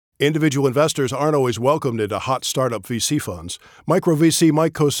Individual investors aren't always welcomed into hot startup VC funds. Micro VC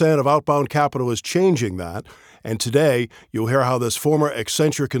Mike Kosan of Outbound Capital is changing that. And today, you'll hear how this former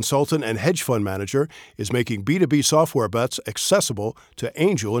Accenture consultant and hedge fund manager is making B2B software bets accessible to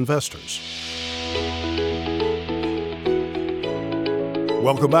angel investors.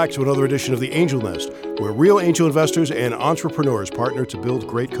 Welcome back to another edition of The Angel Nest, where real angel investors and entrepreneurs partner to build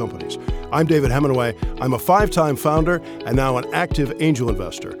great companies. I'm David Hemingway. I'm a 5-time founder and now an active angel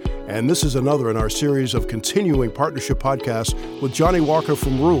investor. And this is another in our series of continuing partnership podcasts with Johnny Walker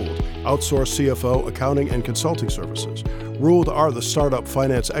from Ruled, outsourced CFO, accounting, and consulting services. Ruled are the startup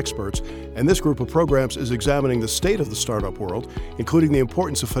finance experts, and this group of programs is examining the state of the startup world, including the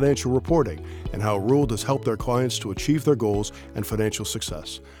importance of financial reporting and how Ruled has helped their clients to achieve their goals and financial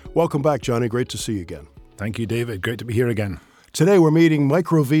success. Welcome back, Johnny. Great to see you again. Thank you, David. Great to be here again. Today, we're meeting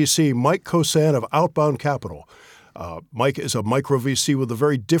Micro VC Mike Kosan of Outbound Capital. Mike is a micro VC with a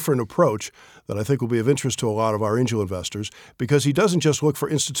very different approach that I think will be of interest to a lot of our angel investors because he doesn't just look for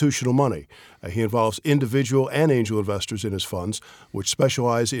institutional money. He involves individual and angel investors in his funds, which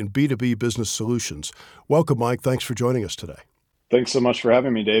specialize in B2B business solutions. Welcome, Mike. Thanks for joining us today. Thanks so much for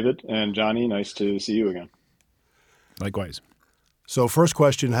having me, David. And Johnny, nice to see you again. Likewise. So first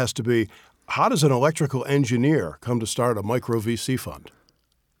question has to be, how does an electrical engineer come to start a micro VC fund?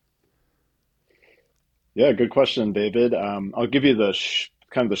 Yeah, good question, David. I'll give you the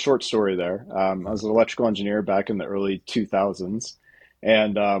kind of the short story there. I was an electrical engineer back in the early 2000s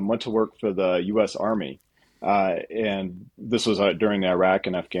and went to work for the U.S. Army. And this was during the Iraq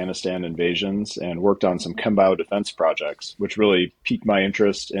and Afghanistan invasions, and worked on some chem-bio defense projects, which really piqued my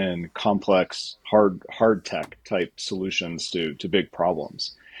interest in complex, hard tech type solutions to big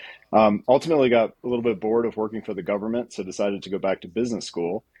problems. Ultimately got a little bit bored of working for the government, so decided to go back to business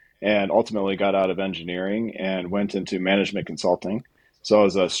school, and ultimately got out of engineering and went into management consulting. So I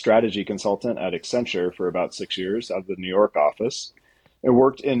was a strategy consultant at Accenture for about 6 years out of the New York office, and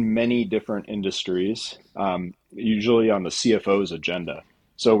worked in many different industries, usually on the CFO's agenda.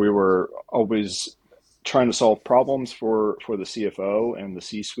 So we were always trying to solve problems for the CFO and the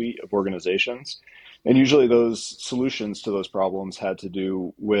C-suite of organizations. And usually those solutions to those problems had to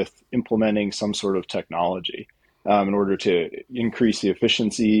do with implementing some sort of technology in order to increase the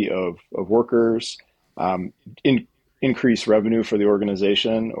efficiency of workers, increase revenue for the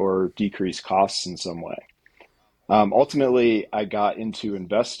organization, or decrease costs in some way. Ultimately, I got into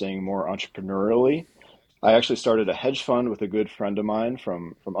investing more entrepreneurially. I actually started a hedge fund with a good friend of mine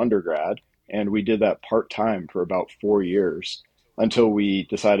from undergrad, and we did that part-time for about 4 years until we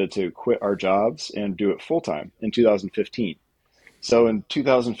decided to quit our jobs and do it full-time in 2015. So in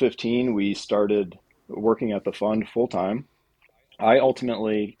 2015, we started working at the fund full-time. I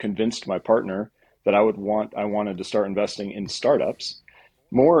ultimately convinced my partner that I wanted to start investing in startups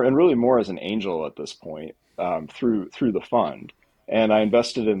more as an angel at this point, through the fund. And I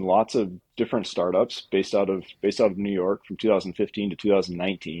invested in lots of different startups based out of New York from 2015 to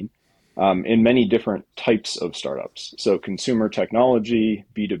 2019, in many different types of startups. So consumer technology,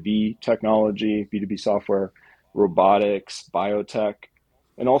 B2B technology, B2B software, robotics, biotech,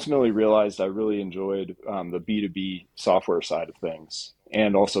 and ultimately realized I really enjoyed the B2B software side of things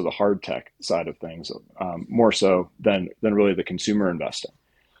and also the hard tech side of things, more so than really the consumer investing.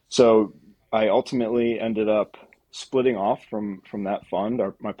 So I ultimately ended up splitting off from that fund.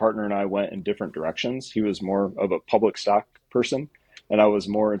 My partner and I went in different directions. He was more of a public stock person, and I was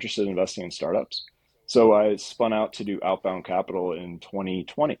more interested in investing in startups. So I spun out to do Outbound Capital in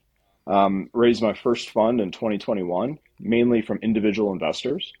 2020. Raised my first fund in 2021, mainly from individual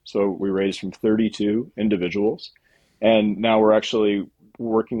investors. So we raised from 32 individuals. And now we're actually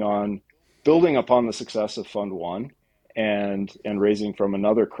working on building upon the success of Fund 1 and raising from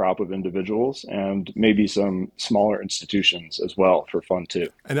another crop of individuals and maybe some smaller institutions as well for Fund 2.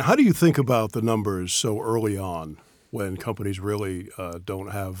 And how do you think about the numbers so early on when companies really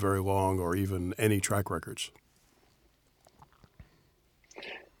don't have very long or even any track records?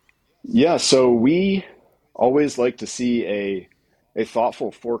 Yeah, so we always like to see a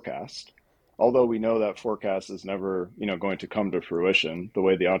thoughtful forecast, although we know that forecast is never, going to come to fruition the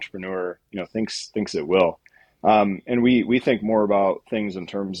way the entrepreneur, thinks it will. And we think more about things in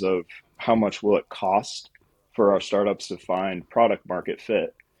terms of how much will it cost for our startups to find product market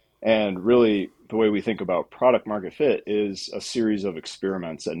fit. And really, the way we think about product market fit is a series of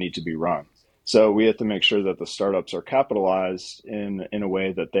experiments that need to be run. So we have to make sure that the startups are capitalized in a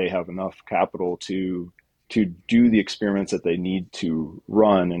way that they have enough capital to do the experiments that they need to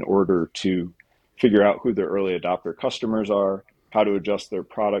run in order to figure out who their early adopter customers are, how to adjust their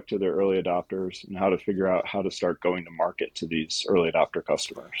product to their early adopters, and how to figure out how to start going to market to these early adopter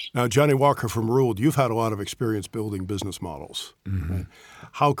customers. Now, Johnny Walker from Ruled, you've had a lot of experience building business models. Mm-hmm. Right?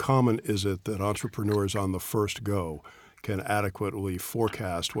 How common is it that entrepreneurs on the first go can adequately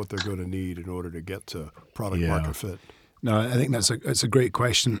forecast what they're going to need in order to get to product market fit? No, I think that's a great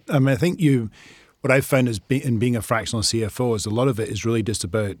question. I mean, I think what I've found is in being a fractional CFO is a lot of it is really just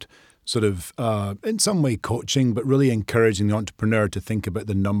about sort of in some way coaching, but really encouraging the entrepreneur to think about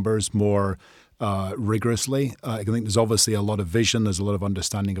the numbers more rigorously. I think there's obviously a lot of vision. There's a lot of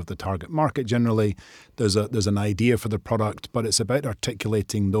understanding of the target market generally. There's an idea for the product, but it's about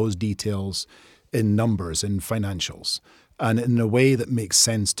articulating those details in numbers, in financials, and in a way that makes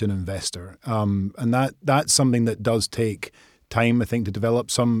sense to an investor. And that's something that does take time, I think, to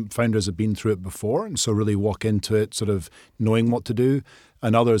develop. Some founders have been through it before, and so really walk into it sort of knowing what to do.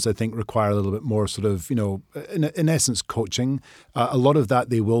 And others, I think, require a little bit more sort of, in essence, coaching. A lot of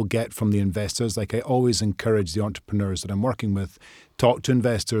that they will get from the investors. Like I always encourage the entrepreneurs that I'm working with, talk to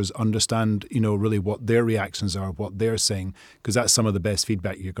investors, understand, really what their reactions are, what they're saying, because that's some of the best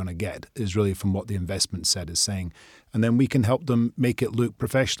feedback you're going to get is really from what the investment set is saying. And then we can help them make it look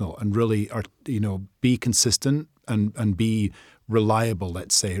professional and really, be consistent and be reliable,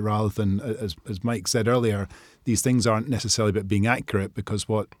 let's say, rather than, as Mike said earlier, these things aren't necessarily about being accurate because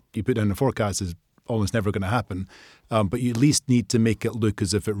what you put down in the forecast is almost never going to happen. But you at least need to make it look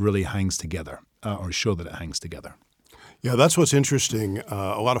as if it really hangs together or show that it hangs together. Yeah, that's what's interesting.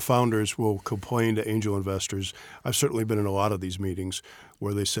 A lot of founders will complain to angel investors. I've certainly been in a lot of these meetings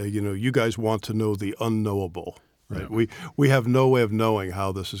where they say, you guys want to know the unknowable. Right. Yeah. We have no way of knowing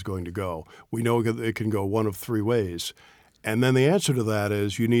how this is going to go. We know it can go one of three ways. And then the answer to that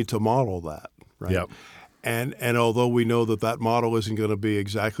is you need to model that. Right. Yep. And although we know that model isn't going to be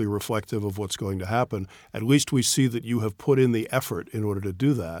exactly reflective of what's going to happen, at least we see that you have put in the effort in order to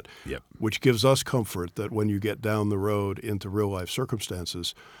do that, yep. which gives us comfort that when you get down the road into real life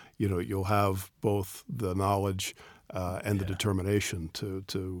circumstances, you'll have both the knowledge and the determination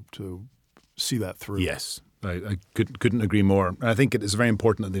to see that through. Yes. I couldn't agree more. And I think it is very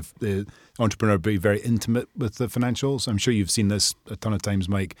important that the entrepreneur be very intimate with the financials. I'm sure you've seen this a ton of times,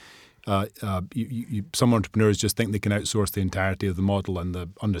 Mike. Some entrepreneurs just think they can outsource the entirety of the model and the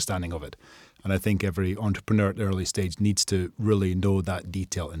understanding of it. And I think every entrepreneur at the early stage needs to really know that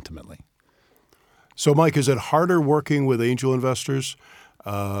detail intimately. So, Mike, is it harder working with angel investors?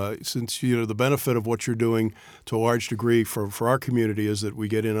 Since the benefit of what you're doing to a large degree for our community is that we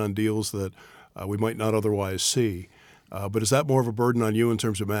get in on deals that we might not otherwise see. But is that more of a burden on you in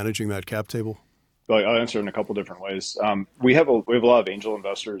terms of managing that cap table? Well, I'll answer in a couple different ways. We have a lot of angel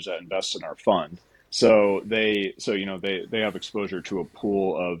investors that invest in our fund, so they have exposure to a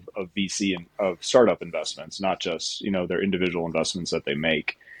pool of VC and of startup investments, not just their individual investments that they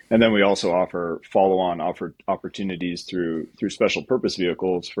make. And then we also offer follow-on opportunities through special purpose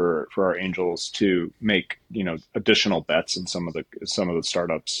vehicles for our angels to make additional bets in some of the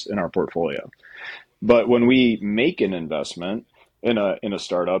startups in our portfolio. But when we make an investment in a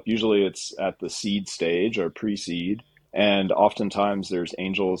startup, usually it's at the seed stage or pre-seed, and oftentimes there's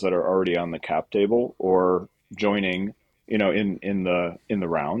angels that are already on the cap table or joining, in the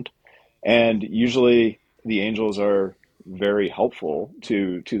round, and usually the angels are very helpful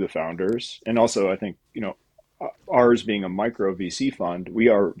to the founders, and also I think ours being a micro VC fund, we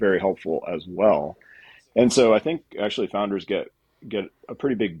are very helpful as well, and so I think actually founders get a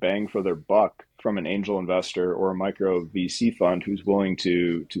pretty big bang for their buck from an angel investor or a micro VC fund who's willing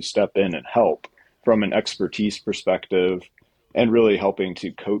to step in and help from an expertise perspective and really helping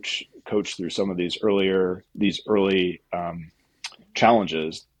to coach through some of these early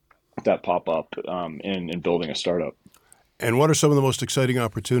challenges that pop up in building a startup. And what are some of the most exciting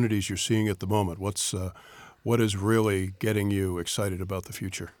opportunities you're seeing at the moment? What is really getting you excited about the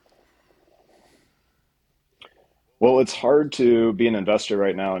future? Well, it's hard to be an investor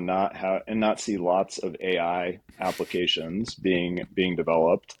right now and not see lots of AI applications being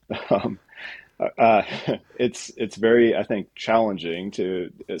developed. It's very, I think, challenging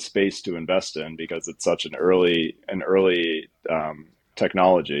to space to invest in because it's such an early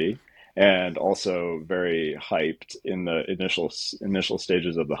technology, and also very hyped in the initial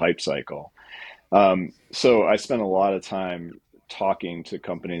stages of the hype cycle. So I spent a lot of time talking to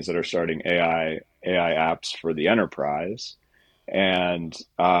companies that are starting AI apps for the enterprise, and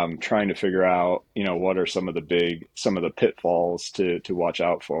trying to figure out, what are some of the pitfalls to watch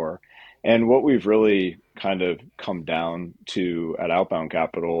out for. And what we've really kind of come down to at Outbound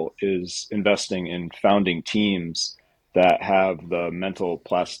Capital is investing in founding teams that have the mental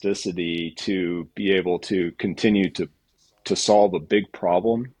plasticity to be able to continue to to solve a big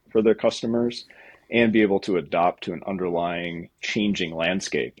problem for their customers and be able to adapt to an underlying changing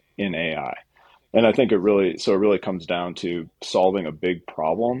landscape in AI. And I think it really comes down to solving a big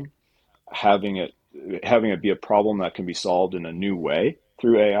problem, having it be a problem that can be solved in a new way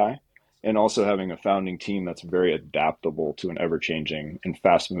through AI, and also having a founding team that's very adaptable to an ever-changing and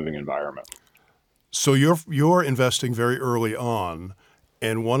fast-moving environment. So you're investing very early on,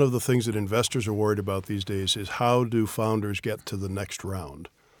 and one of the things that investors are worried about these days is how do founders get to the next round?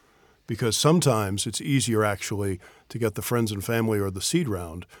 Because sometimes it's easier actually to get the friends and family or the seed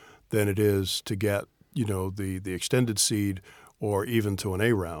round than it is to get, the extended seed or even to an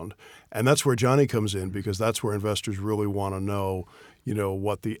A round. And that's where Johnny comes in, because that's where investors really want to know,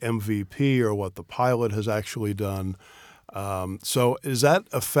 what the MVP or what the pilot has actually done. So does that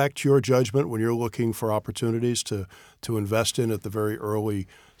affect your judgment when you're looking for opportunities to invest in at the very early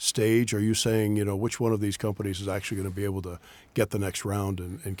stage? Are you saying, which one of these companies is actually going to be able to get the next round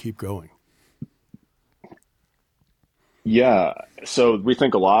and keep going? Yeah, so we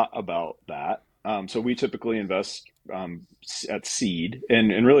think a lot about that. So we typically invest at seed,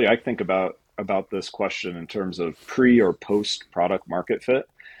 and really I think about this question in terms of pre or post product market fit.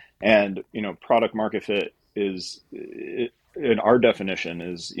 And product market fit is, in our definition,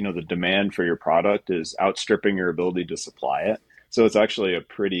 is the demand for your product is outstripping your ability to supply it. So it's actually a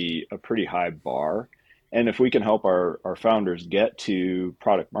pretty high bar. And if we can help our founders get to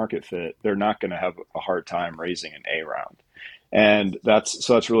product market fit, they're not going to have a hard time raising an A round. And that's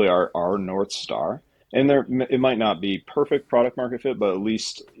really our North Star. And it might not be perfect product market fit, but at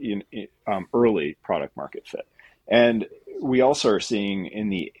least early product market fit. And we also are seeing in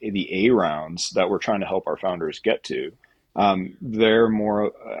the A rounds that we're trying to help our founders get to, they're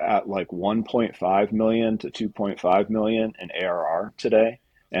more at like 1.5 million to 2.5 million in ARR today.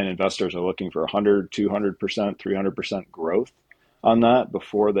 And investors are looking for 100, 200%, 300% growth on that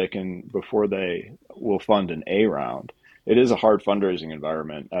before they will fund an A round. It is a hard fundraising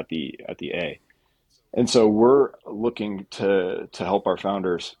environment at the A. And so we're looking to help our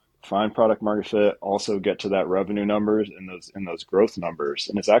founders find product market fit, also get to that revenue numbers and those growth numbers.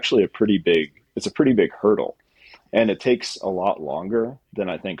 And it's actually a pretty big hurdle. And it takes a lot longer than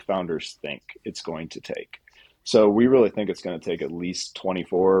I think founders think it's going to take. So we really think it's going to take at least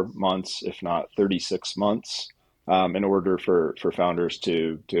 24 months, if not 36 months, in order for founders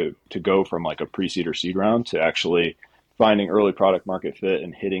to go from like a pre-seed or seed round to actually finding early product market fit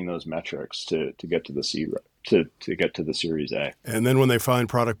and hitting those metrics to get to the seed to get to the Series A. And then when they find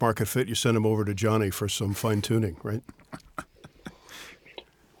product market fit, you send them over to Johnny for some fine tuning, right?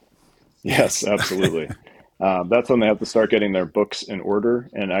 Yes, absolutely. That's when they have to start getting their books in order,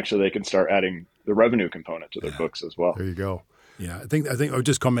 and actually they can start adding the revenue component to their books as well. There you go. Yeah, I think I would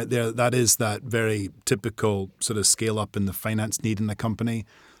just comment there. That is that very typical sort of scale up in the finance need in the company.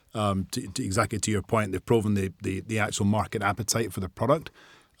 Exactly to your point, they've proven the actual market appetite for the product,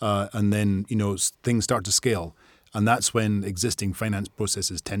 and then things start to scale, and that's when existing finance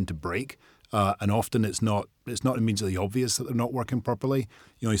processes tend to break. And often it's not immediately obvious that they're not working properly.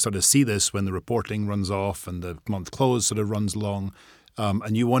 You start to see this when the reporting runs off and the month close sort of runs long.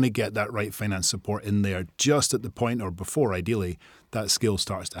 And you want to get that right finance support in there just at the point or before, ideally, that scale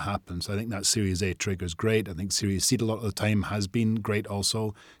starts to happen. So I think that Series A trigger is great. I think Series Seed a lot of the time has been great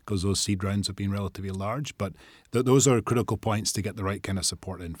also because those seed rounds have been relatively large. But those are critical points to get the right kind of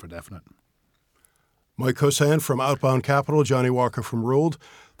support in for definite. Mike Kossan from Outbound Capital, Johnny Walker from Ruled.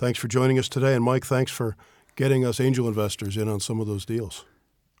 Thanks for joining us today. And Mike, thanks for getting us angel investors in on some of those deals.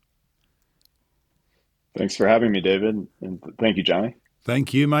 Thanks for having me, David. And thank you, Johnny.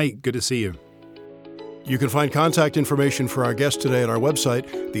 Thank you, Mike. Good to see you. You can find contact information for our guest today at our website,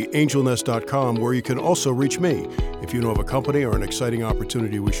 theangelnest.com, where you can also reach me. If you know of a company or an exciting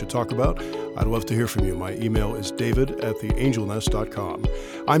opportunity we should talk about, I'd love to hear from you. My email is david@theangelnest.com.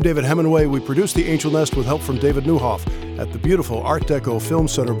 I'm David Hemingway. We produce The Angel Nest with help from David Newhoff at the beautiful Art Deco Film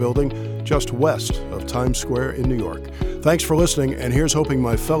Center building just west of Times Square in New York. Thanks for listening, and here's hoping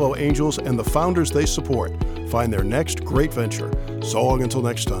my fellow angels and the founders they support find their next great venture. So long until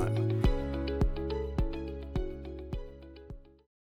next time.